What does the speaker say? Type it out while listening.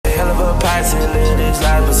try to live this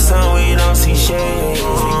life, but some we don't see shade. She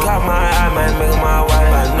caught my eye, might make my wife.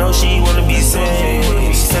 I know she wanna be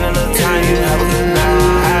saved. Spend a little time, you have a good night.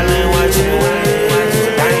 I live watching wait.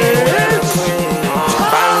 I ain't without a cred.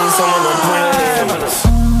 Finally someone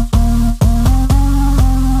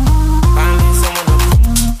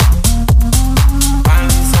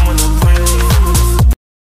to praise.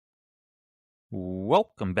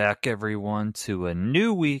 Welcome back, everyone, to a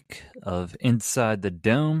new week of Inside the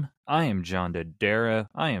Dome. I am John Dodaro.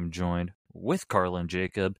 I am joined with Carlin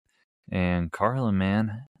Jacob. And Carlin,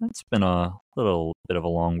 man, it's been a little bit of a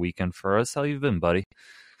long weekend for us. How you been, buddy?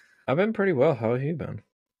 I've been pretty well. How have you been?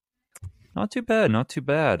 Not too bad, not too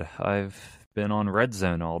bad. I've been on Red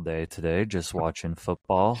Zone all day today, just watching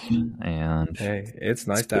football. And hey, it's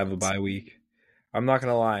nice to have a bye week. I'm not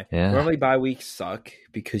going to lie. Yeah. Normally bye weeks suck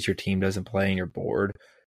because your team doesn't play and you're bored.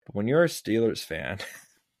 But when you're a Steelers fan...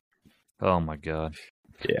 Oh, my God.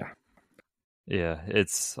 Yeah. Yeah,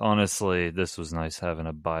 it's honestly, this was nice having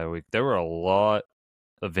a bye week. There were a lot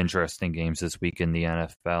of interesting games this week in the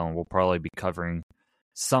NFL, and we'll probably be covering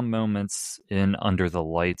some moments in Under the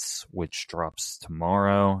Lights, which drops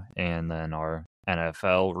tomorrow, and then our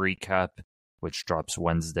NFL recap, which drops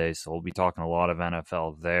Wednesday. So we'll be talking a lot of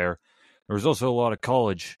NFL there. There was also a lot of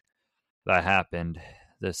college that happened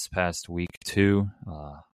this past week, too.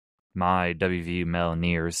 My WVU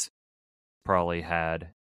Mountaineers probably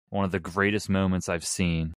had one of the greatest moments I've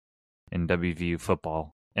seen in WVU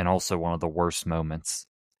football, and also one of the worst moments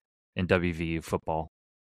in WVU football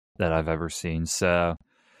that I've ever seen. So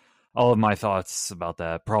all of my thoughts about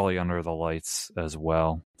that probably under the lights as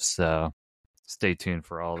well. So stay tuned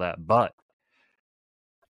for all that. But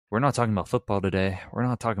we're not talking about football today. We're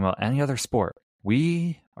not talking about any other sport.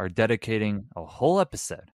 We are dedicating a whole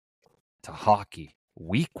episode to hockey.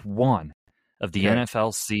 Week one of the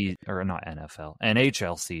NHL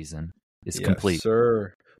season is complete. Yes,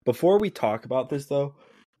 sir. Before we talk about this, though,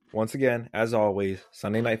 once again, as always,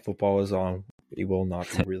 Sunday Night Football is on. We will not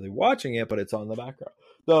be really watching it, but it's on the background.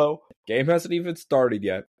 Though, game hasn't even started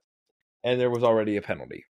yet, and there was already a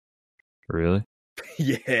penalty. Really?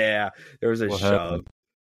 Yeah, there was a shove.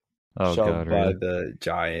 Oh, God, by really? the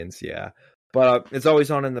Giants, yeah. But it's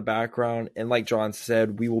always on in the background. And like John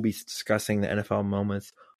said, we will be discussing the NFL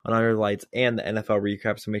moments on Under the Lights and the NFL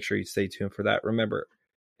recap. So make sure you stay tuned for that. Remember,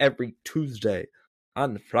 every Tuesday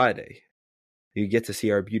on Friday, you get to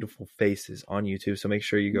see our beautiful faces on YouTube. So make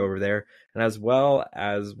sure you go over there. And as well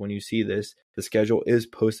as when you see this, the schedule is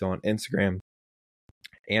posted on Instagram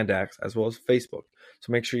and X, as well as Facebook.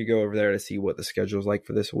 So make sure you go over there to see what the schedule is like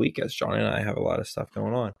for this week, as John and I have a lot of stuff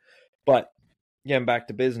going on. But getting back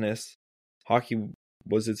to business, hockey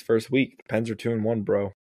was its first week. The Pens are 2-1,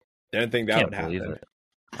 bro. Didn't think that would happen.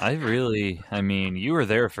 I mean, you were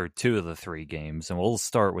there for 2 of the 3 games, and we'll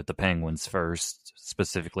start with the Penguins first,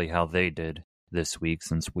 specifically how they did this week,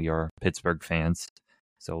 since we are Pittsburgh fans.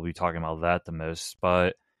 So we'll be talking about that the most.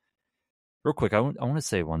 But real quick, I want to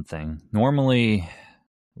say one thing. Normally,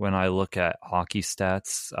 when I look at hockey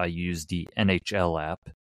stats, I use the NHL app,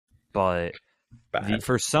 but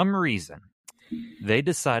for some reason, they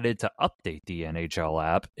decided to update the NHL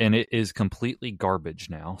app, and it is completely garbage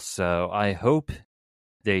now. So I hope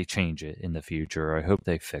they change it in the future. I hope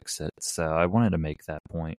they fix it. So I wanted to make that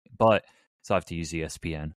point. But so I have to use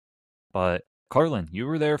ESPN. But Carlin, you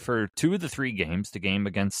were there for 2 of the 3 games, the game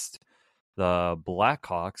against the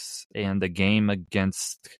Blackhawks and the game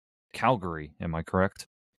against Calgary. Am I correct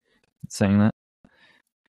in saying that?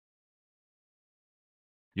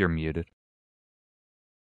 You're muted.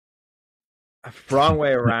 Wrong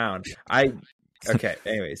way around. Okay,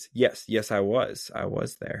 anyways. Yes, I was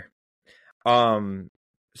there.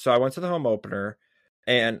 So I went to the home opener,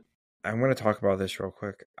 and I'm going to talk about this real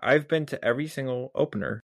quick. I've been to every single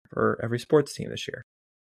opener for every sports team this year.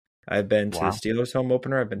 I've been to the Steelers home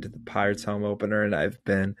opener, I've been to the Pirates home opener, and I've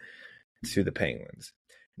been to the Penguins.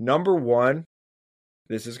 Number 1,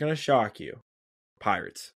 this is going to shock you.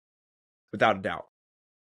 Pirates. Without a doubt.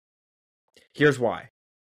 Here's why.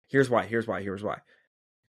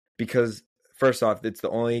 Because, first off, it's the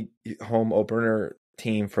only home opener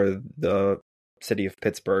team for the city of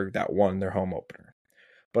Pittsburgh that won their home opener.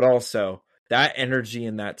 But also, that energy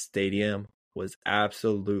in that stadium was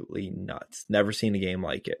absolutely nuts. Never seen a game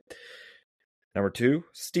like it. Number 2,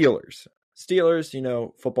 Steelers. Steelers,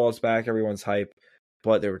 football's back, everyone's hype.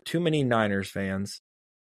 But there were too many Niners fans.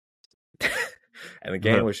 And the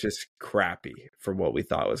game was just crappy for what we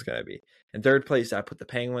thought it was going to be. In third place, I put the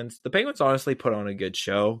Penguins. The Penguins honestly put on a good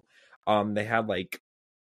show. They had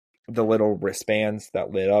the little wristbands that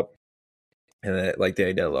lit up, and they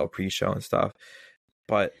did a little pre-show and stuff.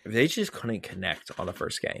 But they just couldn't connect on the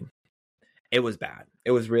first game. It was bad.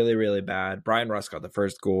 It was really, really bad. Brian Rust got the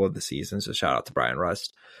first goal of the season, so shout out to Brian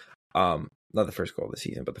Rust. Not the first goal of the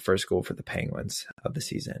season, but the first goal for the Penguins of the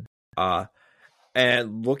season.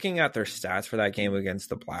 And looking at their stats for that game against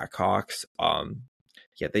the Blackhawks,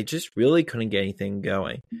 they just really couldn't get anything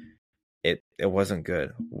going. It wasn't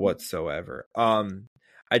good whatsoever.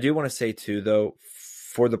 I do want to say too, though,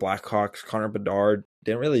 for the Blackhawks, Connor Bedard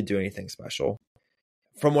didn't really do anything special.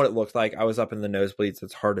 From what it looked like, I was up in the nosebleeds.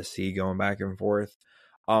 It's hard to see going back and forth.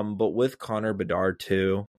 But with Connor Bedard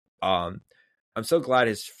too, I'm so glad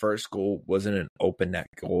his first goal wasn't an open net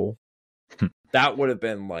goal. That would have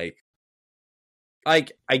been like I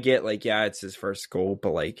get it's his first goal,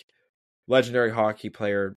 but legendary hockey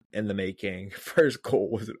player in the making, first goal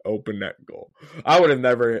was an open net goal. I would have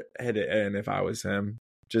never hit it in if I was him.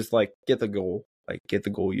 Just get the goal. Get the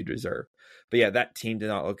goal you deserve. But yeah, that team did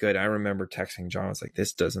not look good. I remember texting John. I was like,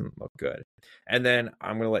 this doesn't look good. And then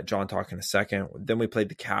I'm going to let John talk in a second. Then we played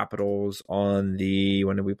the Capitals when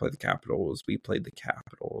did we play the Capitals? We played the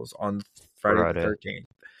Capitals on Friday the 13th.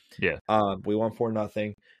 Yeah. We won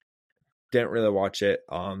 4-0. Didn't really watch it.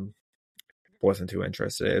 Wasn't too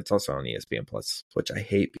interested. It's also on ESPN Plus, which I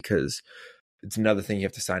hate because it's another thing you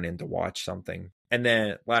have to sign in to watch something. And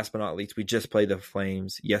then last but not least, we just played the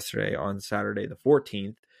Flames yesterday on Saturday the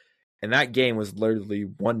 14th. And that game was literally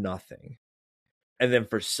 1-0. And then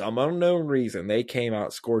for some unknown reason, they came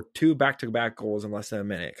out, scored 2 back-to-back goals in less than a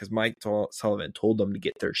minute because Mike Sullivan told them to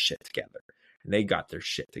get their shit together. And they got their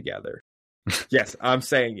shit together. Yes, I'm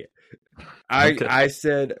saying it. Okay. I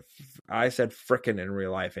said frickin' in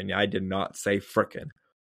real life, and I did not say frickin'.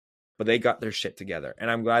 But they got their shit together. And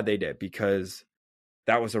I'm glad they did because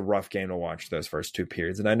that was a rough game to watch those first 2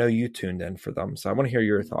 periods. And I know you tuned in for them. So I want to hear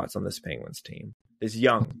your thoughts on this Penguins team. This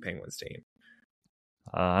young Penguins team.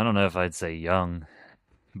 I don't know if I'd say young,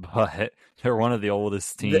 but they're one of the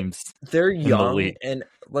oldest teams. They're young, and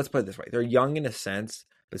let's put it this way. They're young in a sense,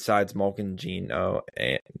 besides Malkin, Gino,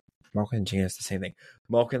 and Malkin and Gino is the same thing.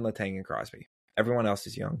 Malkin, Letang, and Crosby. Everyone else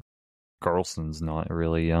is young. Carlson's not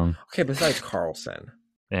really young. Okay, besides Carlson.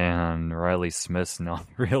 And Riley Smith's not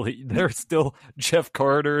really. They're still Jeff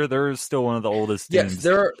Carter. They're still one of the oldest teams.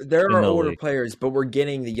 Yes, there are older players, but we're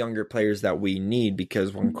getting the younger players that we need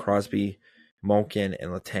because when Crosby, Malkin,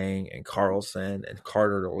 and Letang, and Carlson, and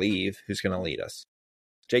Carter leave, who's going to lead us?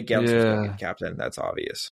 Jake Gelson's going to be captain. That's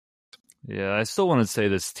obvious. Yeah, I still want to say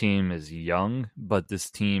this team is young, but this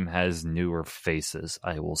team has newer faces.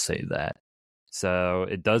 I will say that. So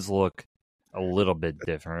it does look a little bit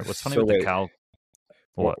different. What's funny with the Cal...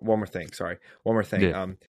 What? One more thing. Sorry. One more thing. Yeah.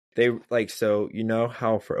 They so you know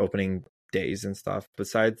how for opening days and stuff,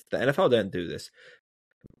 besides the NFL didn't do this,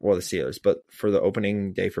 well, the Steelers, but for the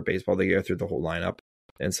opening day for baseball, they go through the whole lineup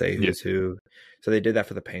and say who's who. So they did that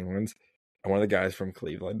for the Penguins. And one of the guys from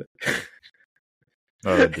Cleveland.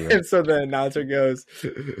 Oh, dear. And so the announcer goes,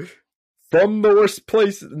 from the worst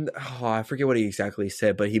place. Oh, I forget what he exactly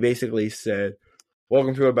said, but he basically said,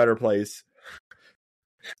 welcome to a better place.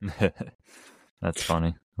 That's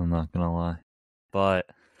funny. I'm not going to lie. But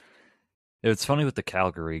it's funny with the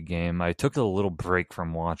Calgary game. I took a little break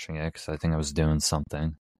from watching it because I think I was doing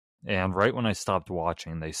something. And right when I stopped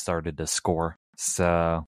watching, they started to score.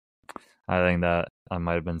 So I think that I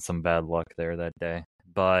might have been some bad luck there that day.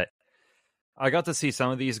 But I got to see some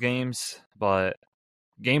of these games. But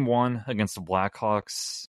game 1 against the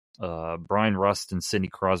Blackhawks, Brian Rust and Sidney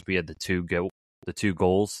Crosby had the two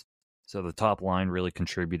goals. So the top line really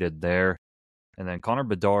contributed there. And then Connor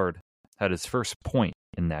Bedard had his first point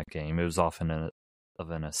in that game. It was off of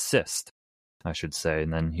an assist, I should say.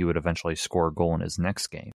 And then he would eventually score a goal in his next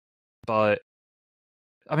game. But,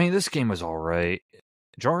 I mean, this game was all right.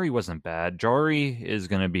 Jari wasn't bad. Jari is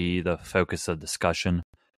going to be the focus of discussion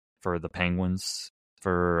for the Penguins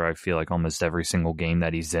for, I feel like, almost every single game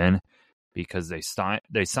that he's in. Because they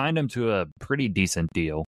signed him to a pretty decent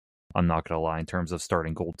deal, I'm not going to lie, in terms of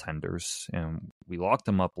starting goaltenders. And we locked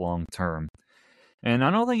him up long term. And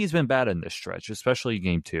I don't think he's been bad in this stretch, especially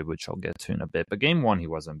game 2, which I'll get to in a bit. But game 1, he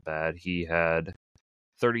wasn't bad. He had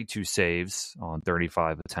 32 saves on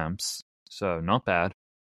 35 attempts. So not bad.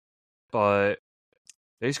 But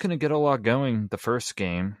they're just going to get a lot going the first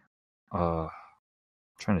game. Trying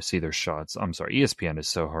to see their shots. I'm sorry. ESPN is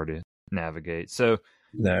so hard to navigate. So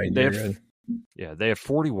good. Yeah, they had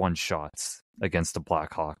 41 shots against the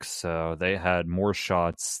Blackhawks. So they had more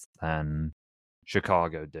shots than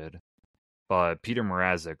Chicago did. But Peter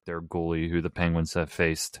Mrazek, their goalie, who the Penguins have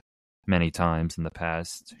faced many times in the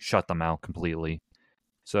past, shut them out completely.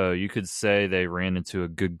 So you could say they ran into a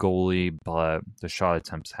good goalie, but the shot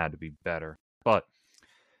attempts had to be better. But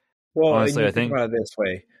well, honestly, I think about it this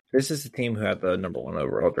way: This is the team who had the number 1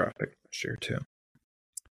 overall draft pick last year, too.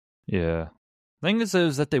 Yeah. Thing is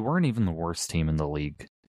that they weren't even the worst team in the league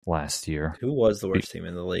last year. Who was the worst team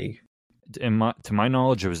in the league? To my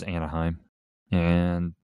knowledge, it was Anaheim.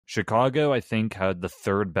 And Chicago, I think, had the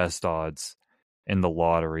 3rd best odds in the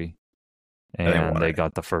lottery. And they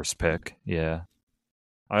got the first pick. Yeah.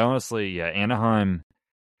 Anaheim,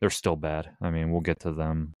 they're still bad. I mean, we'll get to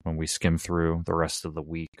them when we skim through the rest of the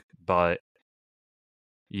week. But,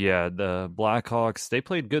 yeah, the Blackhawks, they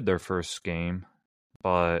played good their first game.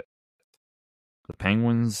 But the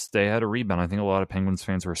Penguins, they had a rebound. I think a lot of Penguins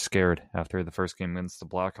fans were scared after the first game against the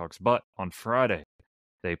Blackhawks. But on Friday,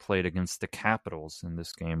 they played against the Capitals, and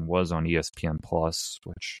this game was on ESPN+,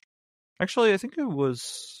 which actually I think it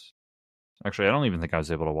was... Actually, I don't even think I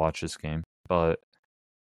was able to watch this game, but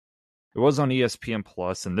it was on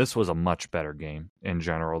ESPN+, and this was a much better game in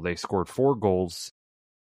general. They scored 4 goals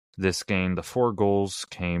this game. The 4 goals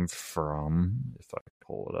came from, if I can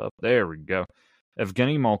pull it up, there we go.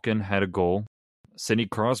 Evgeny Malkin had a goal. Sidney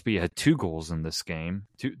Crosby had 2 goals in this game.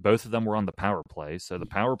 Both of them were on the power play, so the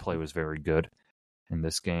power play was very good in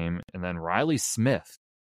this game. And then Riley Smith,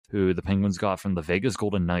 who the Penguins got from the Vegas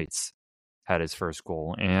Golden Knights, had his first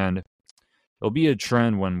goal. And it'll be a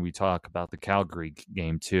trend when we talk about the Calgary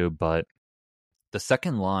game too, but the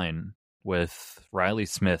second line with Riley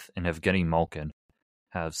Smith and Evgeny Malkin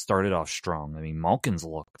have started off strong. I mean, Malkin's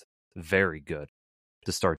looked very good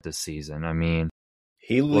to start this season. I mean,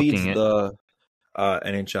 he leads the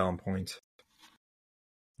NHL in points.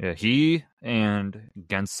 Yeah, he and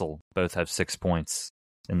Gensel both have 6 points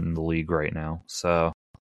in the league right now. So,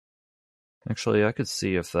 actually, I could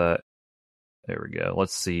see if that... There we go.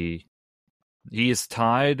 Let's see. He is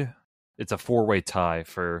tied. It's a 4-way tie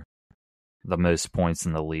for the most points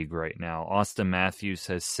in the league right now. Austin Matthews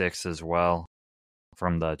has 6 as well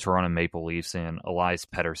from the Toronto Maple Leafs, and Elias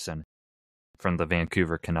Pettersson from the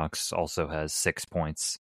Vancouver Canucks also has 6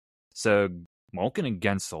 points. So Malkin and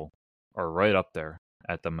Gensel are right up there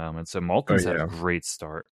at the moment. So Malkin's had a great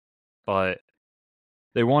start, but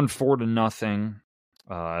they won 4-0.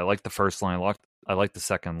 I like the first line. I like the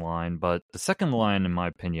second line, but the second line, in my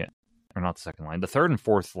opinion, or not the second line, the third and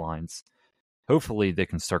fourth lines, hopefully they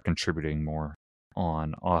can start contributing more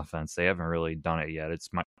on offense. They haven't really done it yet. It's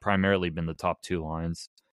primarily been the top 2 lines.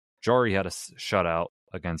 Jari had a shutout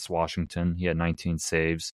against Washington. He had 19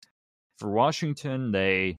 saves. For Washington,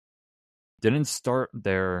 they didn't start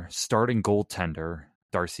their starting goaltender,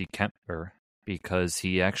 Darcy Kemper, because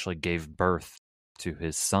he actually gave birth to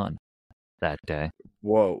his son that day.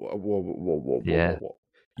 Whoa. Yeah. Whoa.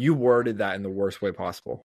 You worded that in the worst way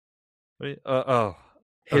possible.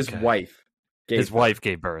 His wife gave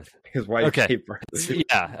birth. His wife gave birth.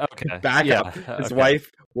 Yeah, okay. Back up. His wife,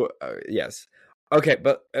 yes. Okay,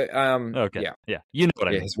 but, okay. Yeah. You know what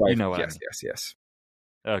I mean. His wife, you know what I mean. Yes.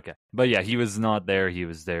 Okay. But yeah, he was not there. He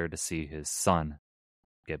was there to see his son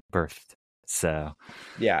get birthed. So,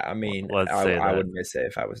 yeah, I mean, I would miss it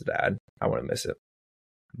if I was dad. I wouldn't miss it.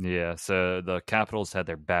 Yeah, so the Capitals had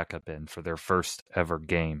their backup in for their first ever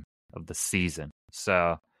game of the season.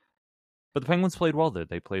 So, but the Penguins played well, though.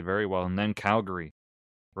 They played very well. And then Calgary,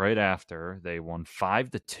 right after, they won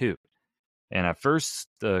 5-2. And at first,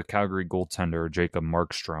 the Calgary goaltender, Jacob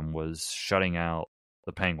Markstrom, was shutting out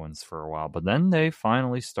the Penguins for a while. But then they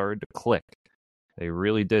finally started to click. They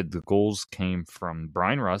really did. The goals came from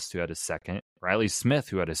Brian Rust, who had his second, Riley Smith,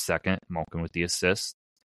 who had his second, Malkin with the assist.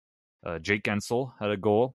 Jake Gensel had a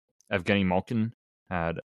goal. Evgeny Malkin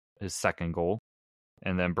had his second goal.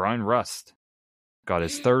 And then Brian Rust got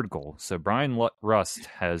his third goal. So Brian Rust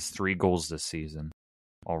has 3 goals this season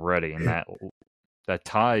already. And that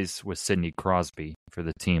ties with Sidney Crosby for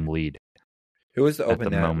the team lead. Who was the open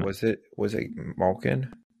net? Was it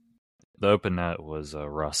Malkin? The open net was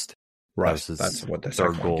Rust. That's what the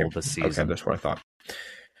third goal of the season. Okay, that's what I thought.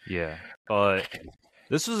 Yeah, but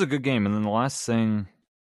this was a good game. And then the last thing,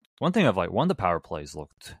 one thing the power plays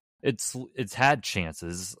looked. It's had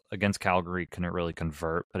chances against Calgary. Couldn't really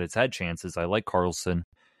convert, but it's had chances. I like Carlson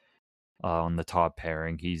on the top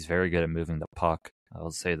pairing. He's very good at moving the puck.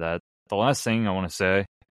 I'll say that. The last thing I want to say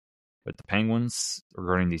with the Penguins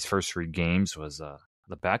regarding these first 3 games was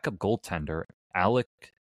the backup goaltender, Alec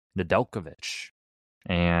Nedeljkovic.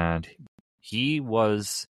 And he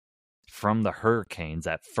was from the Hurricanes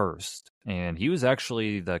at first. And he was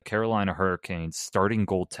actually the Carolina Hurricanes starting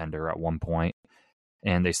goaltender at one point.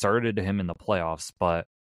 And they started him in the playoffs. But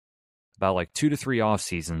about 2 to 3 off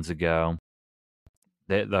seasons ago,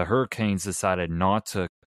 the Hurricanes decided not to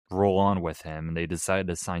roll on with him. And they decided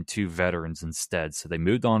to sign 2 veterans instead. So they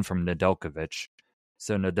moved on from Nedeljkovic.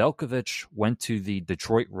 So Nedeljkovic went to the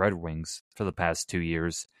Detroit Red Wings for the past 2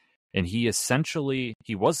 years. And he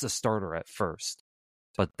was the starter at first,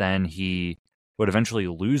 but then he would eventually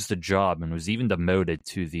lose the job and was even demoted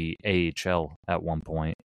to the AHL at one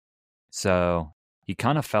point. So he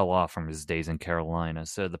kind of fell off from his days in Carolina.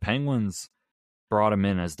 So the Penguins brought him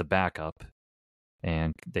in as the backup,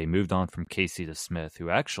 and they moved on from Casey DeSmith, who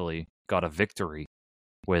actually got a victory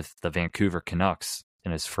with the Vancouver Canucks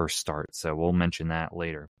in his first start. So we'll mention that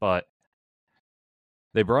later. But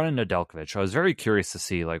they brought in Nedeljkovic. I was very curious to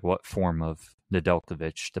see what form of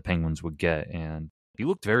Nedeljkovic the Penguins would get, and he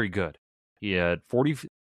looked very good. He had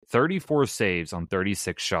 34 saves on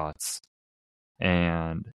 36 shots,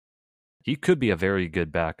 and he could be a very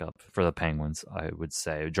good backup for the Penguins, I would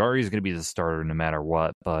say. Jari is going to be the starter no matter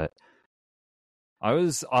what, but I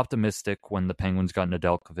was optimistic when the Penguins got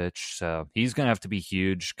Nedeljkovic, so he's going to have to be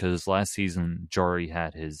huge because last season Jari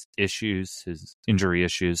had his injury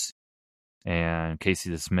issues, and Casey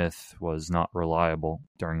DeSmith was not reliable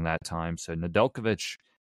during that time. So Nedeljkovic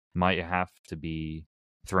might have to be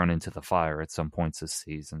thrown into the fire at some points this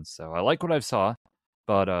season. So I like what I saw.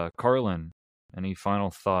 But Carlin, any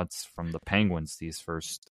final thoughts from the Penguins these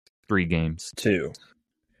first 3 games? 2.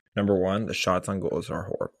 Number 1, the shots on goals are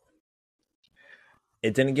horrible.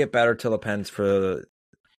 It didn't get better till the Pens for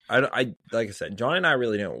I like I said, John and I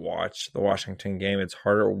really didn't watch the Washington game. It's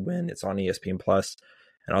harder when it's on ESPN Plus,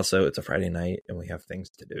 and also it's a Friday night and we have things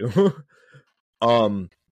to do.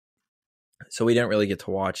 So we didn't really get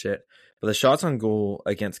to watch it. But the shots on goal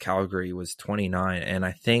against Calgary was 29, and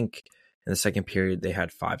I think in the second period they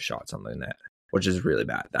had 5 shots on the net, which is really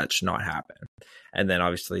bad. That should not happen. And then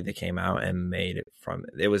obviously they came out and made it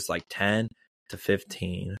it was 10 to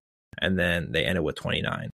 15, and then they ended with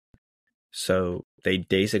 29. So they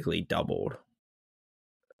basically doubled,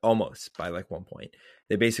 almost by 1 point.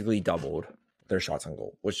 They basically doubled their shots on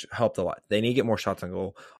goal, which helped a lot. They need to get more shots on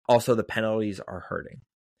goal. Also, the penalties are hurting.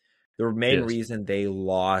 The main reason they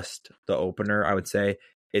lost the opener, I would say,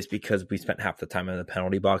 is because we spent half the time in the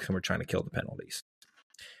penalty box and we're trying to kill the penalties.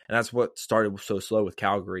 And that's what started so slow with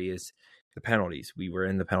Calgary is the penalties. We were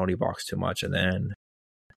in the penalty box too much, and then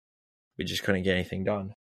we just couldn't get anything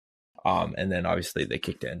done. And then obviously they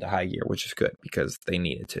kicked it into high gear, which is good because they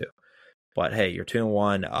needed to. But hey, you're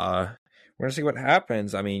 2-1. We're gonna see what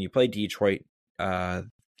happens. I mean, you play Detroit when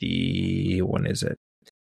is it?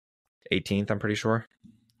 18th, I'm pretty sure.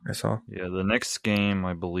 I saw. Yeah, the next game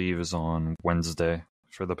I believe is on Wednesday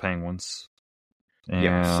for the Penguins.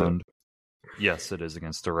 And yes, it is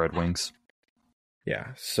against the Red Wings.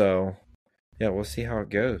 Yeah, so we'll see how it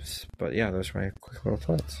goes. But yeah, those are my quick little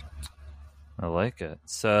thoughts. I like it.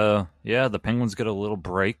 So, yeah, the Penguins get a little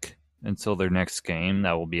break until their next game.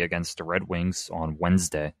 That will be against the Red Wings on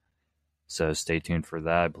Wednesday. So stay tuned for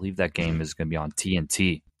that. I believe that game is going to be on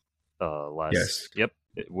TNT. Yes. Yep,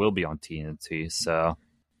 it will be on TNT. So,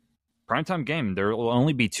 primetime game. There will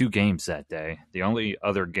only be 2 games that day. The only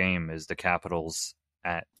other game is the Capitals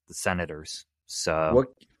at the Senators. So,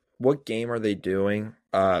 what game are they doing?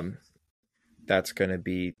 That's going to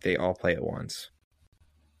be they all play at once.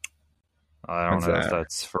 I don't know if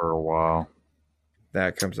that's for a while.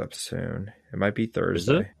 That comes up soon. It might be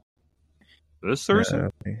Thursday. Is it? This Thursday?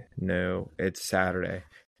 No, it's Saturday,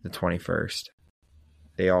 the 21st.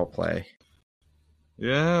 They all play.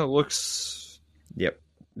 Yeah, it looks... Yep,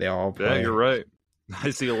 they all play. Yeah, you're right. I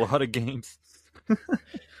see a lot of games.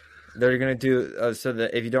 They're going to do...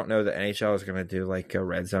 if you don't know, the NHL is going to do a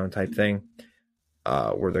red zone type thing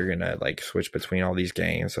where they're going to switch between all these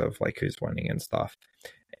games of who's winning and stuff.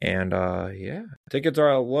 And tickets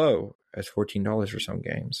are low as $14 for some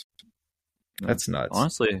games. That's nuts.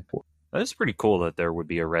 Honestly, that's pretty cool that there would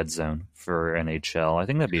be a red zone for NHL. I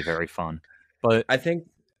think that'd be very fun. But I think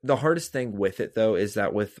the hardest thing with it, though, is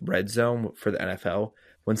that with red zone for the NFL,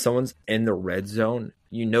 when someone's in the red zone,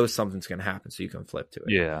 you know something's going to happen, so you can flip to it.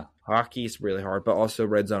 Yeah. Hockey is really hard, but also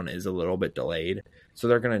red zone is a little bit delayed, so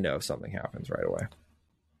they're going to know if something happens right away.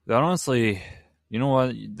 That honestly, you know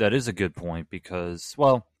what? That is a good point because,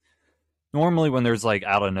 well, normally when there's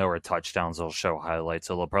out of nowhere touchdowns, they'll show highlights.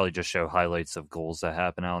 So they'll probably just show highlights of goals that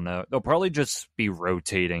happen out of nowhere. They'll probably just be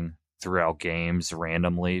rotating throughout games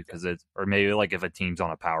randomly or maybe if a team's on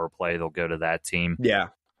a power play, they'll go to that team. Yeah.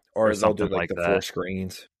 Or they'll do like the that. 4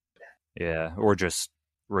 screens. Yeah. Or just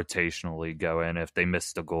rotationally go in. If they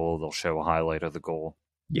missed a goal, they'll show a highlight of the goal.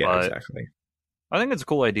 Yeah, but exactly. I think it's a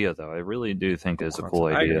cool idea, though. I really do think it's a cool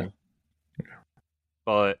idea.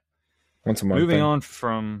 But moving on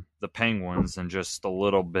from the Penguins and just a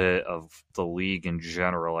little bit of the league in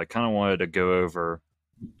general, I kind of wanted to go over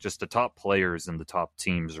just the top players and the top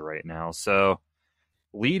teams right now. So,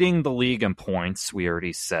 leading the league in points, we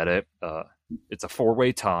already said it. it's a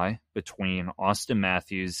 4-way tie between Austin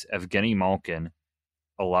Matthews, Evgeny Malkin,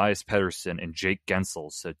 Elias Pettersson, and Jake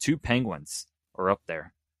Gensel. So 2 Penguins are up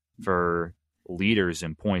there for leaders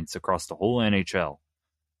in points across the whole NHL.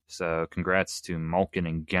 So congrats to Malkin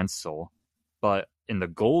and Gensel. But in the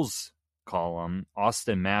goals column,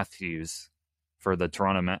 Austin Matthews for the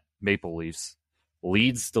Toronto Maple Leafs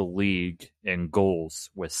leads the league in goals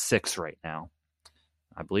with 6 right now.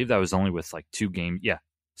 I believe that was only with like 2 games. Yeah.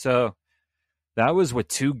 So that was with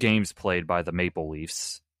 2 games played by the Maple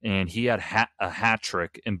Leafs, and he had a hat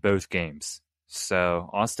trick in both games. So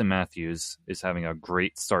Austin Matthews is having a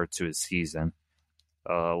great start to his season.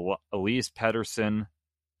 Elias Pettersson,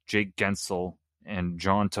 Jake Gensel, and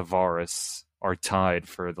John Tavares are tied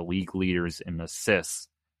for the league leaders in assists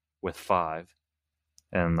with 5.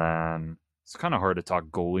 And then it's kind of hard to talk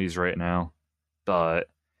goalies right now, but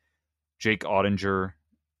Jake Ottinger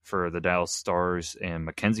for the Dallas Stars and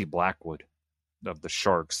Mackenzie Blackwood of the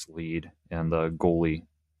Sharks lead in the goalie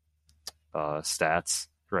stats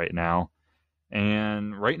right now.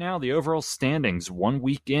 And right now, the overall standings 1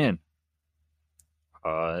 week in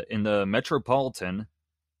the Metropolitan,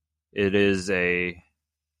 it is I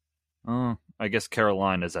guess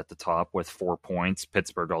Carolina's at the top with 4 points.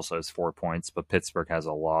 Pittsburgh also has 4 points, but Pittsburgh has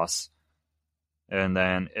a loss. And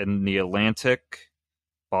then in the Atlantic,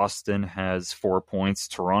 Boston has 4 points.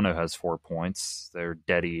 Toronto has 4 points. They're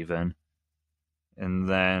dead even. And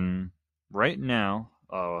then right now,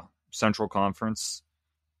 Central Conference,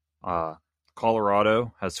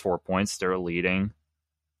 Colorado has 4 points. They're leading.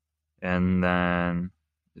 And then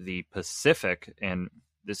the Pacific, and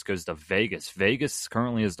this goes to Vegas. Vegas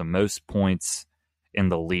currently has the most points in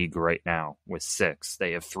the league right now with 6.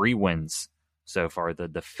 They have 3 wins so far. The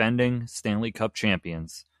defending Stanley Cup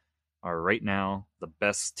champions are right now the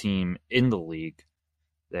best team in the league.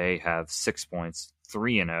 They have 6 points,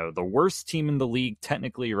 3-0. The worst team in the league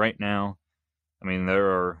technically right now, I mean,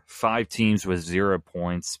 there are 5 teams with 0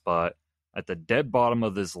 points, but at the dead bottom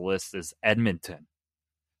of this list is Edmonton.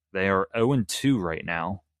 They are 0-2 right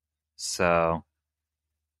now. So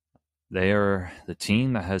they are the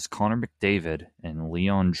team that has Connor McDavid and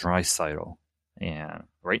Leon Draisaitl. And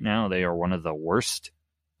right now they are one of the worst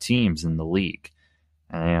teams in the league.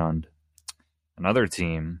 And another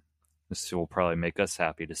team, this will probably make us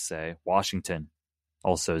happy to say, Washington,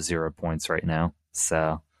 also 0 points right now.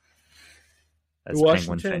 So that's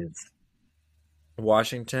Penguin fans.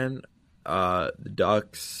 Washington, the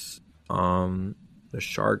Ducks, the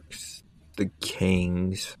Sharks, the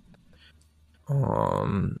Kings.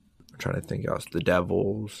 I'm trying to think else. The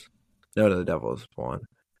Devils. No, the Devils won.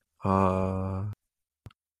 The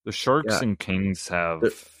Sharks and Kings have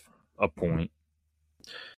a point.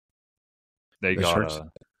 They got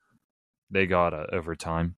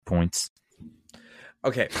overtime points.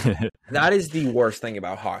 Okay, that is the worst thing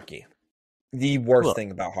about hockey. The worst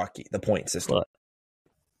thing about hockey, the point system.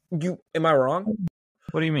 Am I wrong?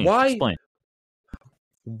 What do you mean? Why? Explain.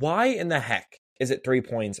 Why in the heck is it 3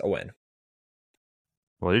 points a win?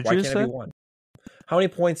 What did Why you can't say? it be 1? How many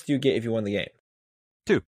points do you get if you win the game?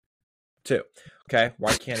 2. Okay,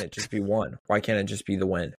 why can't it just be 1? Why can't it just be the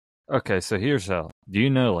win? Okay, so here's how. Do you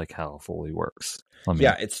know how it fully works?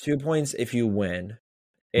 Yeah, it's 2 points if you win.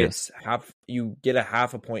 It's half. You get a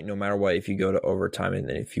half a point no matter what if you go to overtime, and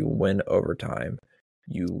then if you win overtime,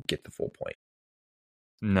 you get the full point.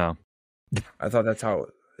 No, I thought that's how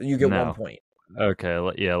you get 1 point. Okay,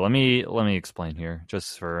 yeah. Let me explain here,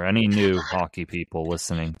 just for any new hockey people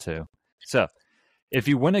listening too. So, if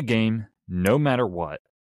you win a game, no matter what,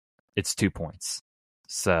 it's 2 points.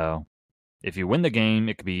 So, if you win the game,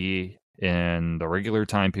 it could be in the regular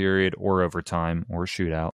time period or overtime or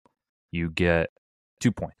shootout. You get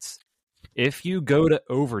 2 points. If you go to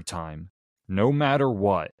overtime, no matter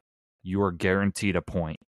what, you are guaranteed a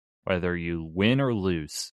point. Whether you win or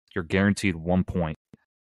lose, you're guaranteed 1 point.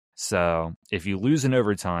 So if you lose in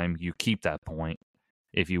overtime, you keep that point.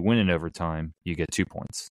 If you win in overtime, you get 2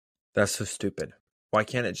 points. That's so stupid. Why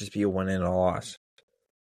can't it just be a win and a loss?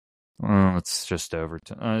 It's just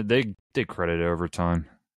overtime. They credit overtime.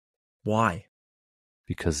 Why?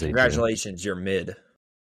 Because they Congratulations, you're mid.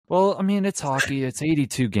 Well, I mean, it's hockey. It's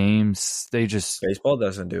 82 games. Baseball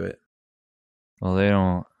doesn't do it. Well, they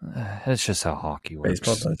don't. That's just how hockey works.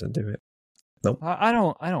 Baseball doesn't do it. Nope. I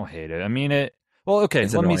don't hate it. I mean it. Well, okay.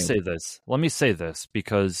 Let me say this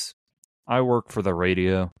because I work for the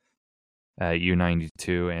radio at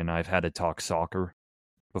U92, and I've had to talk soccer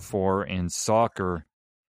before. And soccer,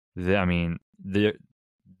 they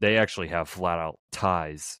actually have flat out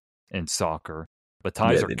ties in soccer, but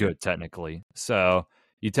ties are good technically. So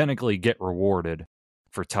you technically get rewarded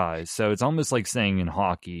for ties. So it's almost like saying in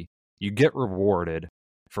hockey, you get rewarded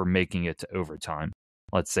for making it to overtime.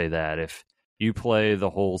 Let's say that if you play the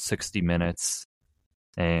whole 60 minutes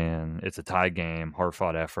and it's a tie game,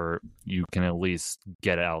 hard-fought effort, you can at least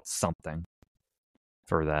get out something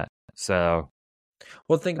for that. So,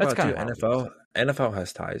 well, think that's about it, kinda too. NFL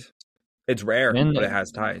has ties. It's rare, but it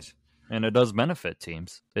has ties. And it does benefit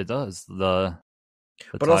teams. It does. The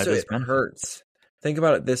but also, it hurts. Think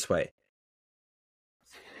about it this way.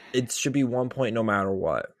 It should be 1 point no matter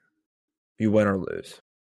what. You win or lose.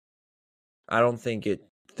 I don't think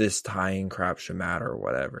this tying crap should matter or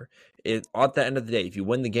whatever. At the end of the day, if you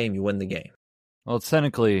win the game, you win the game. Well, it's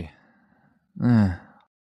technically... I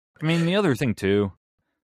mean, the other thing, too,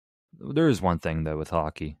 there is one thing, though, with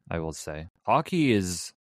hockey, I will say. Hockey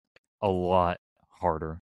is a lot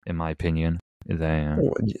harder, in my opinion,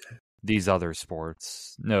 than these other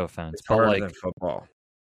sports. No offense. It's harder than football.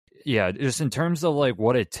 Yeah, just in terms of like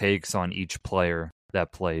what it takes on each player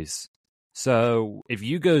that plays. So if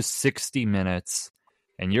you go 60 minutes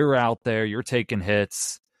and you're out there, you're taking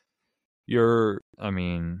hits, some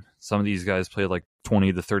of these guys play like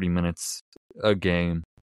 20 to 30 minutes a game,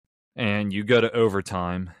 and you go to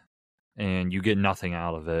overtime and you get nothing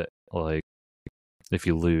out of it. Like, if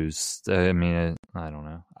you lose, I don't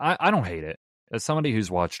know. I don't hate it. As somebody who's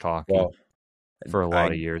watched hockey for a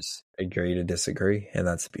lot of years. Agree to disagree, and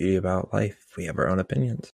that's the beauty about life. We have our own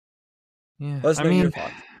opinions. Yeah, let's know your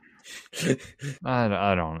thoughts.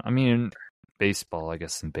 I don't. I mean, baseball. I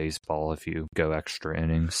guess in baseball, if you go extra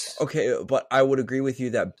innings. Okay, but I would agree with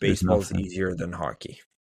you that baseball is easier than hockey.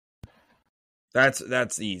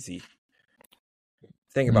 That's easy.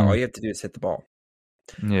 Think about all you have to do is hit the ball.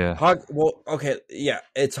 Yeah.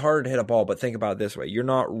 It's hard to hit a ball, but think about it this way. You're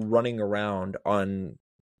not running around on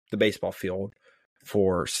the baseball field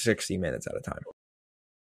for 60 minutes at a time.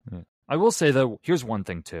 Yeah. I will say, though, here's one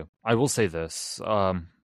thing, too. I will say this,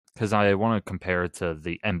 because I want to compare it to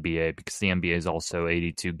the NBA, because the NBA is also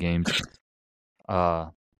 82 games.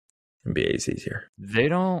 NBA is easier.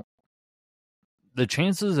 The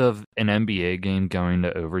chances of an NBA game going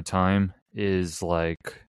to overtime is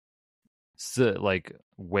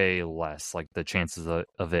way less. Like, the chances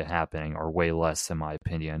of it happening are way less, in my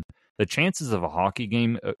opinion. The chances of a hockey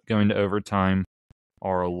game going to overtime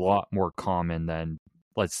are a lot more common than,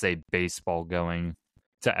 let's say, baseball going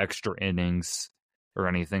to extra innings or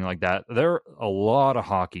anything like that. There are a lot of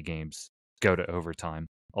hockey games go to overtime.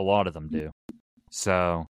 A lot of them do.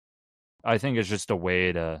 So I think it's just a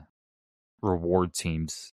way to reward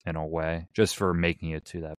teams in a way, just for making it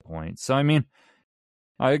to that point. So, I mean,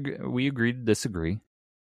 we agree to disagree,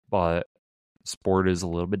 but sport is a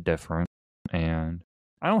little bit different, and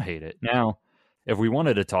I don't hate it. Now, if we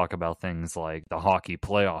wanted to talk about things like the hockey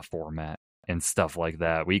playoff format and stuff like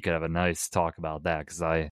that, we could have a nice talk about that, because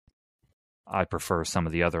I prefer some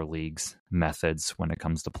of the other leagues' methods when it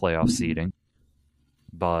comes to playoff seeding.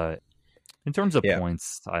 But in terms of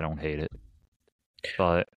points, I don't hate it.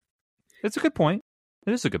 But it's a good point.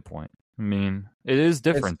 It is a good point. I mean, it is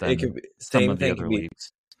different than some of the other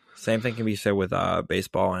leagues. Same thing can be said with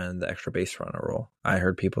baseball and the extra base runner rule. I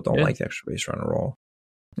heard people don't like the extra base runner rule.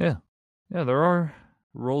 Yeah. Yeah, there are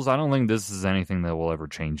rules. I don't think this is anything that will ever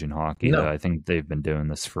change in hockey. No. I think they've been doing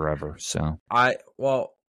this forever. So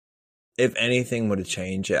if anything would have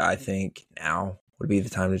changed it, I think now would be the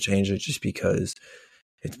time to change it, just because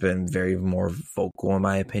it's been very more vocal, in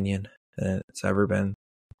my opinion, than it's ever been.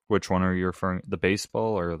 Which one are you referring? The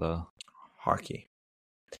baseball or the hockey?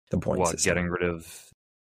 The points. What, getting rid of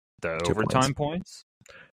the overtime points?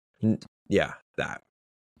 Yeah, that.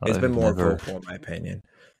 It's been more vocal, in my opinion.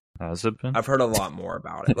 Has it been? I've heard a lot more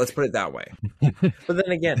about it. Let's put it that way. But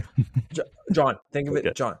then again, John, think of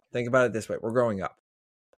it. John, think about it this way. We're growing up.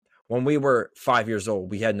 When we were 5 years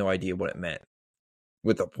old, we had no idea what it meant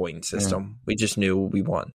with the point system. Yeah. We just knew we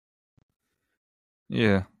won.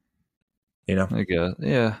 Yeah. You know? I guess.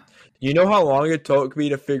 Yeah. You know how long it took me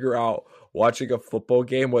to figure out watching a football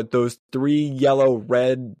game what those three yellow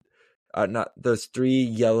lines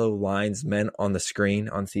meant on the screen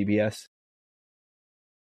on CBS?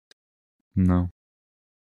 No.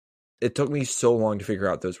 It took me so long to figure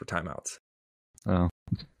out those were timeouts. Oh.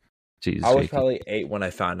 Jesus. I was probably 8 when I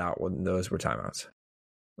found out when those were timeouts.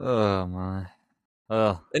 Oh, my.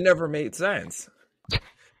 Oh. It never made sense.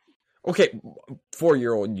 Okay,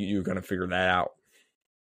 4-year-old, you're going to figure that out.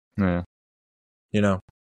 Yeah. You know?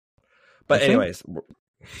 But anyways,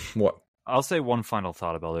 what? I'll say one final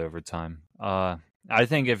thought about overtime. I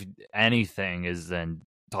think if anything is then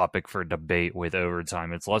topic for debate with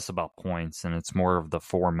overtime, it's less about points and it's more of the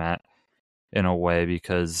format in a way,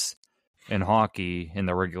 because in hockey, in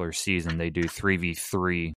the regular season, they do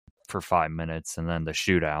 3v3 for 5 minutes and then the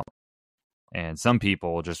shootout. And some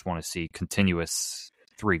people just want to see continuous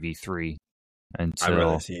 3v3 until... I'd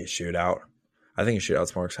rather see a shootout. I think a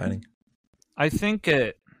shootout's more exciting. I think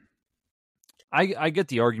I get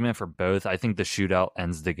the argument for both. I think the shootout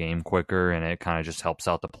ends the game quicker, and it kind of just helps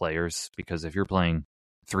out the players, because if you're playing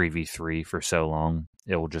 3v3 for so long,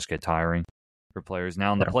 it will just get tiring for players.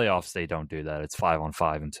 Now in the playoffs, they don't do that. It's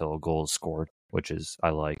 5-on-5 until a goal is scored, which is I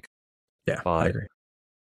like. Yeah, but I agree.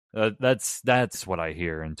 That's what I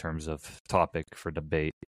hear in terms of topic for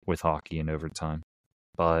debate with hockey and overtime.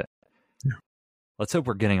 But let's hope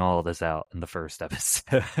we're getting all of this out in the first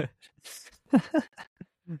episode.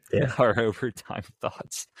 Our overtime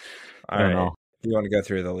thoughts. All right. You want to go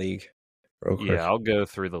through the league real quick? Yeah, I'll go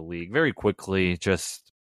through the league very quickly.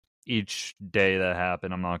 Just each day that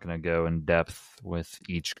happened. I'm not going to go in depth with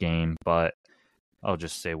each game, but I'll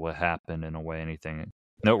just say what happened in a way. Anything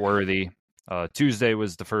noteworthy. Tuesday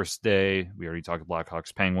was the first day. We already talked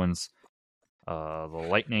Blackhawks, Penguins. The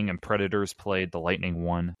Lightning and Predators played. The Lightning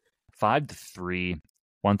won 5-3.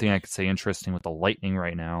 One thing I could say interesting with the Lightning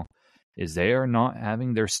right now is they are not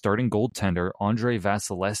having their starting goaltender, Andrei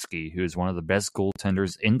Vasilevsky, who is one of the best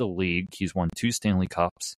goaltenders in the league. He's won 2 Stanley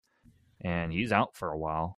Cups, and he's out for a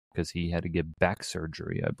while because he had to get back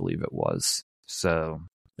surgery, I believe it was. So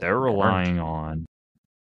they're relying on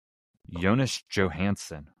Jonas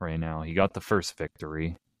Johansson right now. He got the first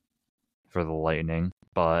victory for the Lightning,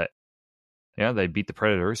 but yeah, they beat the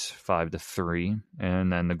Predators 5-3,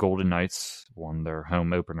 and then the Golden Knights won their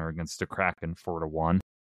home opener against the Kraken 4-1.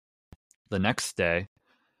 The next day,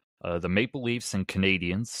 the Maple Leafs and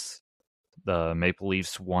Canadiens. The Maple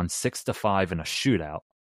Leafs won 6-5 in a shootout.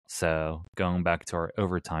 So going back to our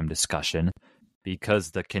overtime discussion,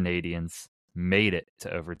 because the Canadiens made it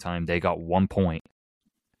to overtime, they got 1 point,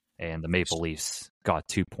 and the Maple Leafs got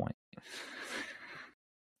 2 points.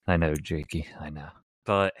 I know, Jakey, I know.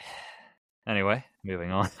 But anyway,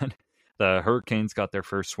 moving on. The Hurricanes got their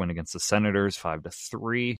first win against the Senators,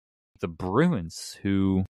 5-3. The Bruins,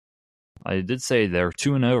 who I did say they're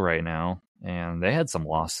 2-0 right now, and they had some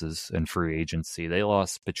losses in free agency. They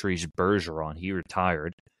lost Patrice Bergeron. He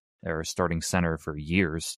retired. They were starting center for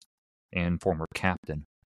years and former captain.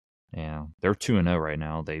 Yeah, they're 2-0 right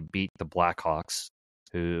now. They beat the Blackhawks,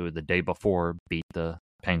 who the day before beat the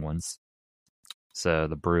Penguins. So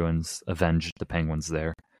the Bruins avenged the Penguins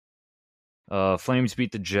there. Flames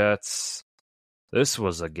beat the Jets. This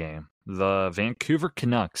was a game. The Vancouver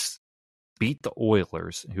Canucks beat the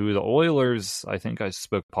Oilers, who the Oilers, I think I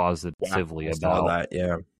spoke positively about.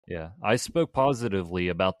 That, yeah. I spoke positively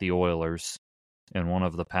about the Oilers in one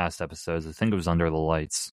of the past episodes. I think it was Under the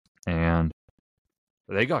Lights. And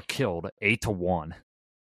they got killed 8-1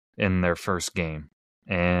 in their first game.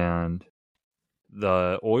 And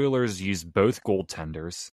the Oilers used both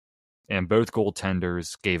goaltenders, and both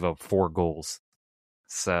goaltenders gave up 4 goals.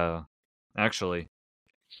 So, actually,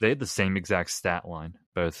 they had the same exact stat line,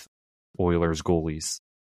 both Oilers goalies.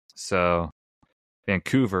 So,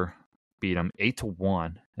 Vancouver beat them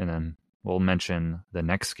 8-1, and then we'll mention the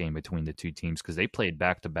next game between the two teams, because they played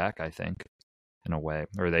back-to-back, I think, in a way.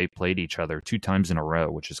 Or they played each other 2 times in a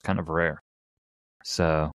row, which is kind of rare.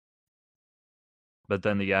 So, but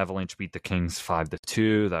then the Avalanche beat the Kings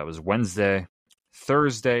 5-2. That was Wednesday.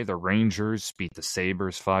 Thursday, the Rangers beat the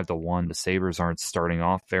Sabres 5-1. The Sabres aren't starting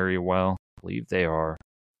off very well. I believe they are.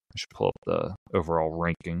 I should pull up the overall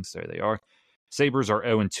rankings. There they are. Sabres are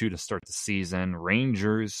 0-2 to start the season.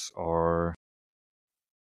 Rangers are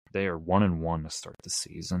 1-1 to start the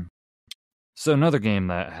season. So another game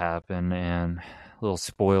that happened, and a little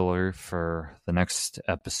spoiler for the next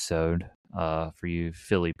episode for you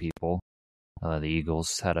Philly people. The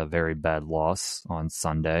Eagles had a very bad loss on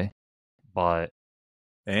Sunday, but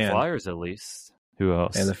Flyers at least. Who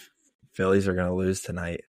else? And the Phillies are going to lose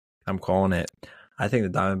tonight. I'm calling it. I think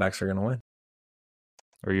the Diamondbacks are going to win.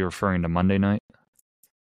 Are you referring to Monday night?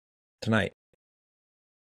 Tonight.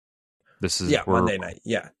 This is Monday night.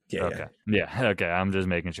 Yeah. Okay. Yeah. Okay. I'm just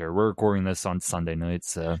making sure. We're recording this on Sunday night,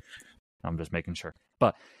 so I'm just making sure.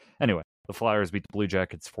 But anyway, the Flyers beat the Blue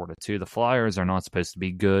Jackets 4-2. The Flyers are not supposed to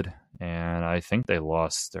be good, and I think they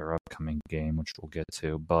lost their upcoming game, which we'll get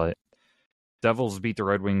to. But Devils beat the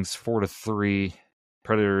Red Wings 4-3.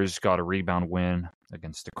 Predators got a rebound win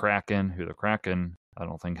against the Kraken, who the Kraken, I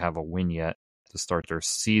don't think, have a win yet to start their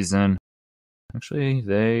season. Actually,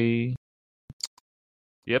 they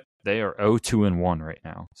are 0-2-1 right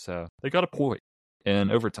now. So they got a point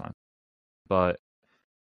in overtime. But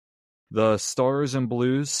the Stars and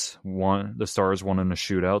Blues won. The Stars won in a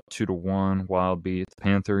shootout 2-1. Wild beat the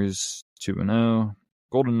Panthers 2-0.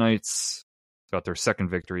 Golden Knights got their second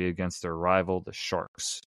victory against their rival, the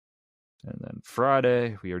Sharks. And then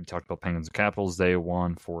Friday, we already talked about Penguins and Capitals. They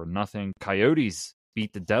won 4-0. Coyotes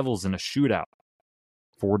beat the Devils in a shootout,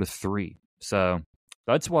 4-3. So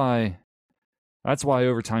that's why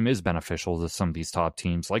overtime is beneficial to some of these top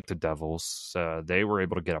teams like the Devils. They were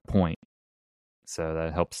able to get a point, so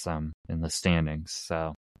that helps them in the standings.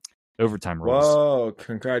 So overtime rules. Whoa!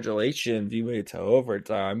 Congratulations, you made it to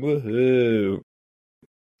overtime. Woohoo!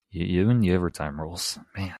 You and the overtime rules,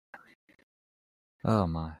 man. Oh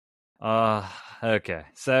my. Okay.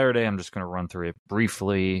 Saturday, I'm just going to run through it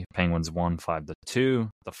briefly. Penguins won 5-2.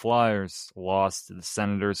 The Flyers lost to the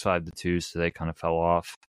Senators 5-2, so they kind of fell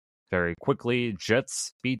off very quickly.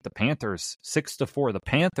 Jets beat the Panthers 6-4. The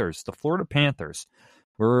Florida Panthers,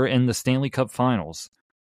 were in the Stanley Cup Finals,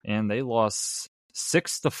 and they lost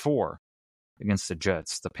 6-4 against the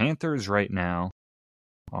Jets. The Panthers right now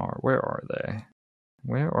where are they?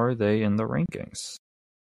 Where are they in the rankings?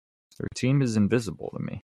 Their team is invisible to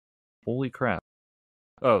me. Holy crap.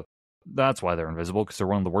 Oh, that's why they're invisible, because they're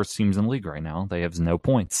one of the worst teams in the league right now. They have no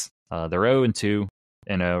points. They're 0-2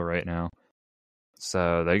 and 0 right now.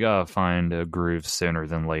 So they got to find a groove sooner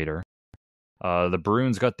than later. The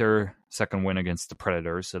Bruins got their second win against the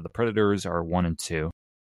Predators. So the Predators are 1-2,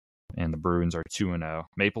 and the Bruins are 2-0.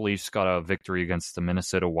 Maple Leafs got a victory against the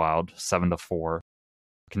Minnesota Wild, 7-4.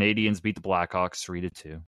 Canadians beat the Blackhawks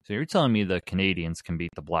 3-2. So you're telling me the Canadians can beat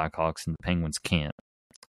the Blackhawks and the Penguins can't?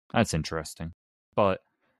 That's interesting. But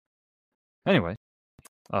anyway,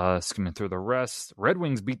 skimming through the rest, Red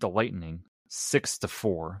Wings beat the Lightning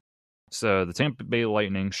 6-4. So the Tampa Bay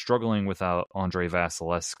Lightning struggling without Andre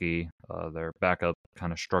Vasilevsky. Their backup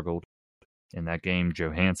kind of struggled in that game,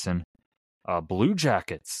 Johansson. Blue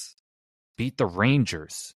Jackets beat the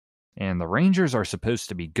Rangers, and the Rangers are supposed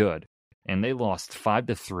to be good, and they lost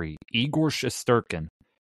 5-3. Igor Shesterkin,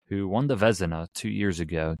 who won the Vezina 2 years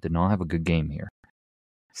ago, did not have a good game here.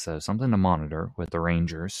 So something to monitor with the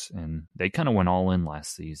Rangers, and they kind of went all in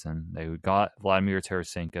last season. They got Vladimir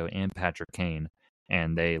Tarasenko and Patrick Kane,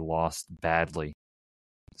 and they lost badly.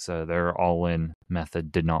 So their all-in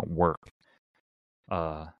method did not work.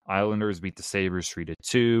 Islanders beat the Sabres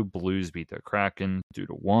 3-2. Blues beat the Kraken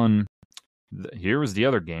 2-1. Here was the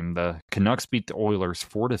other game. The Canucks beat the Oilers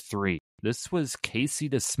 4-3. This was Casey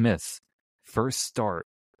DeSmith's first start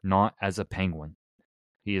not as a Penguin.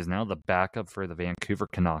 He is now the backup for the Vancouver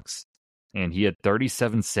Canucks, and he had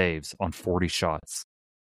 37 saves on 40 shots.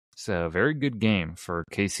 So, very good game for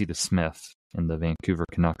Casey DeSmith and the Vancouver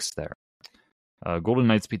Canucks there. Golden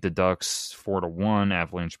Knights beat the Ducks 4-1.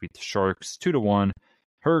 Avalanche beat the Sharks 2-1.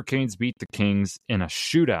 Hurricanes beat the Kings in a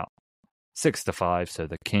shootout 6-5. So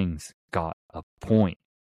the Kings got a point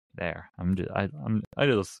there. I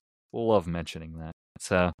just love mentioning that.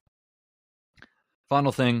 So,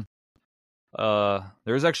 final thing.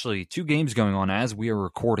 There's actually 2 games going on as we are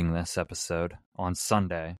recording this episode on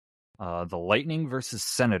Sunday. The Lightning versus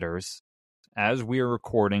Senators. As we are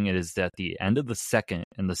recording, it is at the end of the second,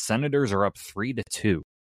 and the Senators are up 3-2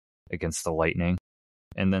 against the Lightning.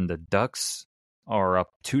 And then the Ducks are up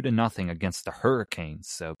 2-0 against the Hurricanes.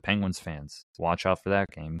 So Penguins fans, watch out for that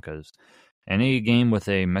game, because any game with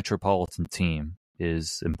a metropolitan team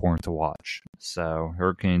is important to watch. So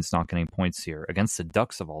Hurricanes not getting points here against the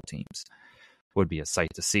Ducks of all teams would be a sight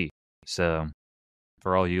to see. So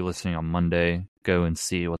for all you listening on Monday, go and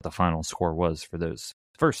see what the final score was for those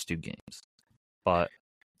first 2 games. But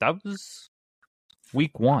that was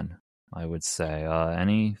week 1, I would say.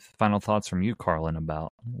 Any final thoughts from you, Carlin,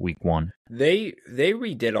 about week 1? They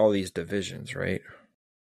redid all these divisions, right?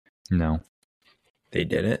 No. They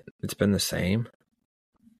didn't? It's been the same?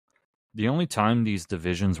 The only time these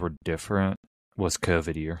divisions were different was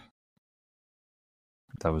COVID year.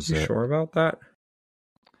 That was You it. sure about that?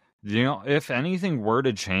 You know, if anything were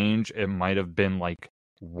to change, it might have been like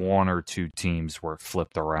 1 or 2 teams were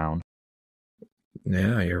flipped around.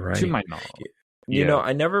 Yeah, you're right. 2 might not. You know,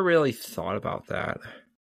 I never really thought about that.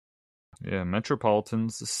 Yeah,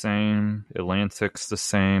 Metropolitan's the same. Atlantic's the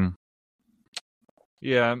same.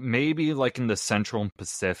 Yeah, maybe like in the Central and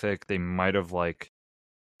Pacific, they might have like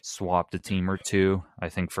swapped a team or 2. I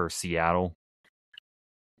think for Seattle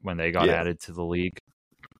when they got added to the league.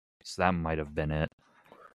 So that might have been it.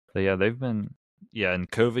 But yeah, in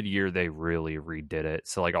COVID year, they really redid it.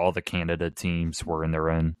 So like all the Canada teams were in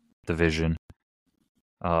their own division.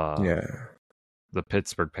 The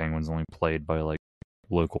Pittsburgh Penguins only played by like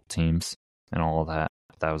local teams and all of that.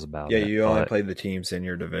 That was about it. Yeah, you only played the teams in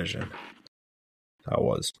your division. That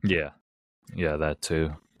was. Yeah, that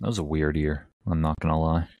too. That was a weird year. I'm not gonna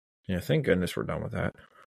lie. Yeah, thank goodness we're done with that.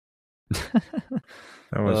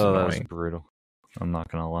 That was annoying. That was brutal. I'm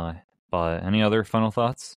not gonna lie. But any other final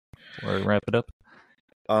thoughts before we wrap it up?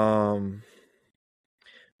 Not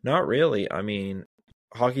really. I mean,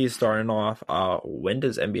 hockey is starting off. When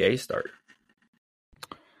does NBA start?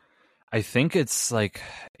 I think it's like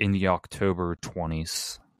in the October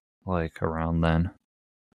 20s, like around then.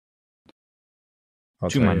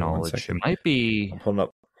 To my knowledge, it might be. I'm pulling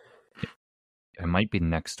up It might be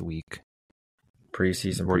next week.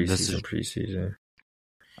 preseason.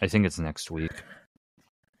 I think it's next week.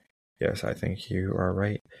 Yes, I think you are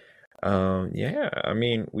right. Yeah, I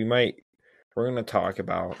mean, we're going to talk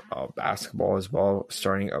about basketball as well,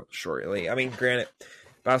 starting up shortly. I mean, granted,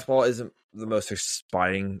 basketball isn't the most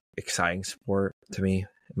exciting sport to me, in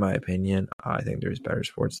my opinion. I think there's better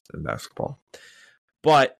sports than basketball.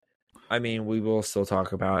 But, I mean, we will still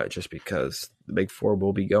talk about it just because the Big Four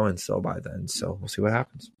will be going still by then. So we'll see what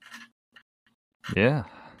happens. Yeah.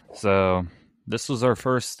 So this was our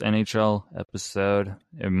first NHL episode.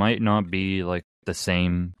 It might not be like the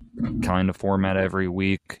same kind of format every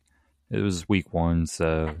week. It was week one,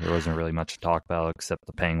 so there wasn't really much to talk about except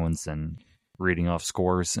the Penguins and reading off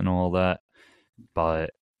scores and all that. But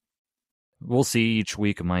we'll see each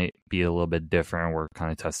week. It might be a little bit different. We're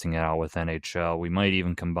kind of testing it out with NHL. We might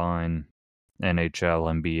even combine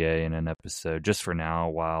NHL, NBA in an episode just for now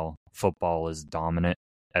while football is dominant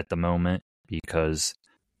at the moment. Because,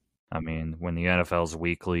 I mean, when the NFL's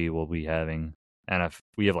weekly, we'll be having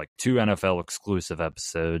we have like 2 NFL exclusive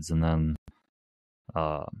episodes and then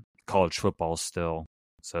college football still.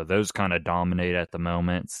 So those kind of dominate at the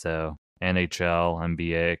moment. So NHL,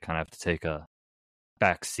 NBA kind of have to take a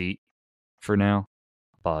back seat for now.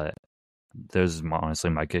 But those honestly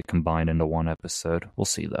might get combined into one episode. We'll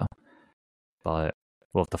see though. But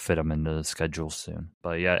we'll have to fit them into the schedule soon.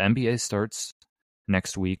 But yeah, NBA starts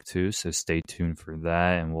next week too, so stay tuned for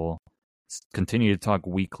that, and we'll continue to talk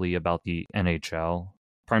weekly about the NHL,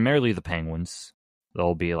 primarily the Penguins.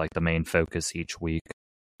 They'll be like the main focus each week,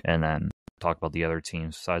 and then talk about the other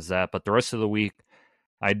teams besides that. But the rest of the week,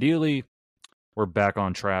 ideally, we're back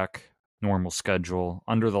on track, normal schedule.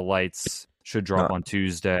 Under the Lights should drop on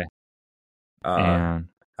Tuesday. And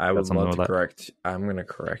I would love to correct. I'm going to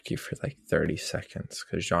correct you for like 30 seconds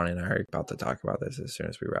because Johnny and I are about to talk about this as soon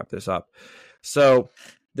as we wrap this up. So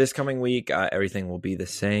this coming week, everything will be the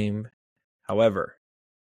same. However,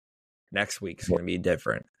 next week is going to be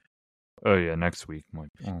different. Oh, yeah, next week.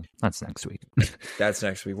 That's next week. That's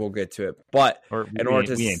next week. We'll get to it. But we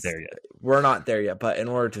ain't there yet. We're not there yet. But in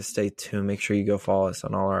order to stay tuned, make sure you go follow us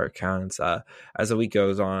on all our accounts. As the week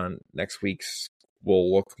goes on, next week's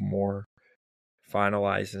will look more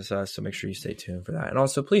finalized and stuff, so make sure you stay tuned for that. And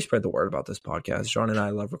also, please spread the word about this podcast. John and I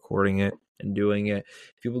love recording it and doing it.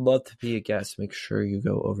 If you would love to be a guest, make sure you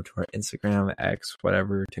go over to our Instagram, X,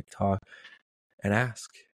 whatever, TikTok, and ask.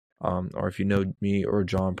 Or if you know me or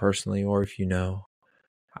John personally, or if you know,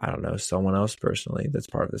 I don't know, someone else personally that's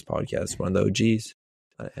part of this podcast, one of the OGs,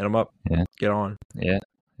 hit them up. Yeah. Get on. Yeah.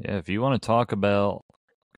 If you want to talk about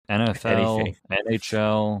NFL, anything.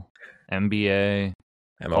 NHL, NBA,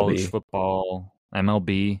 MLB. College football,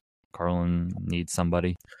 MLB. Carlin needs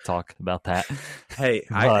somebody to talk about that. Hey,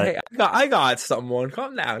 I got someone.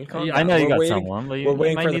 Calm down. I know you got someone. But we're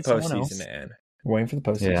waiting for the postseason to end. We're waiting for the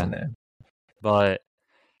postseason to end. But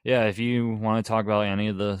yeah, if you want to talk about any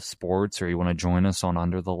of the sports or you want to join us on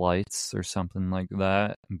Under the Lights or something like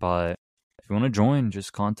that, but if you want to join,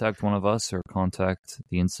 just contact one of us or contact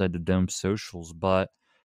the Inside the Dome socials. But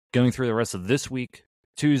going through the rest of this week,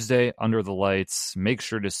 Tuesday, Under the Lights. Make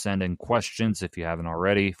sure to send in questions if you haven't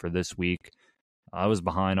already for this week. I was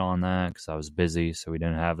behind on that because I was busy, so we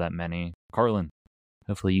didn't have that many. Carlin,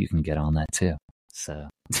 hopefully you can get on that too. So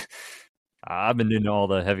I've been doing all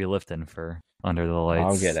the heavy lifting for Under the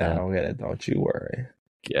Lights. I'll get it. Don't you worry.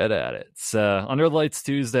 Get at it. So Under the Lights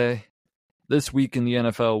Tuesday. This week in the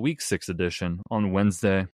NFL, Week 6 edition on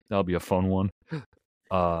Wednesday. That'll be a fun one.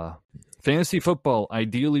 Fantasy football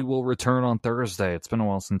ideally will return on Thursday. It's been a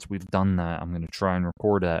while since we've done that. I'm going to try and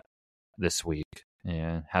record that this week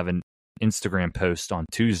and have an Instagram post on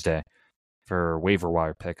Tuesday for waiver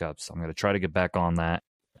wire pickups. I'm going to try to get back on that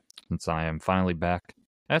since I am finally back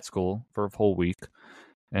at school for a whole week.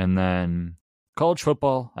 And then college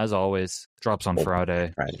football, as always, drops on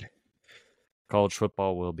Friday. College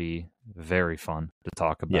football will be very fun to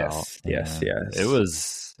talk about. Yes.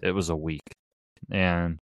 It was a week.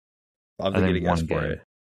 And Love to get a guest for it.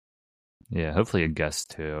 Yeah, hopefully a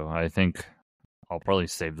guest too. I think I'll probably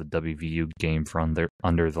save the WVU game for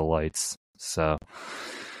Under the Lights. So,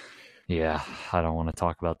 yeah, I don't want to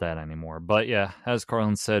talk about that anymore. But yeah, as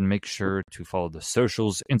Carlin said, make sure to follow the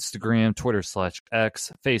socials, Instagram, Twitter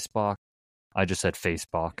 /X, Facebook. I just said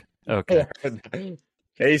Facebook. Okay.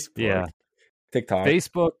 Facebook. Yeah. TikTok.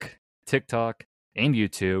 Facebook, TikTok, and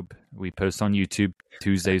YouTube. We post on YouTube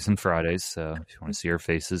Tuesdays and Fridays, so if you want to see our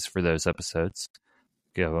faces for those episodes,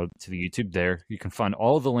 go to the YouTube there. You can find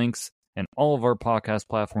all the links and all of our podcast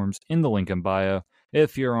platforms in the link in bio.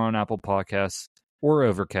 If you're on Apple Podcasts or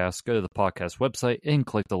Overcast, go to the podcast website and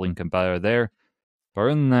click the link in bio there. But other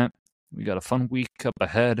than that, we got a fun week up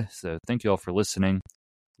ahead, so thank you all for listening.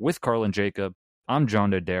 With Carl and Jacob, I'm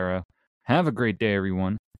John Dodaro. Have a great day,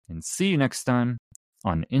 everyone, and see you next time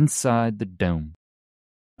on Inside the Dome.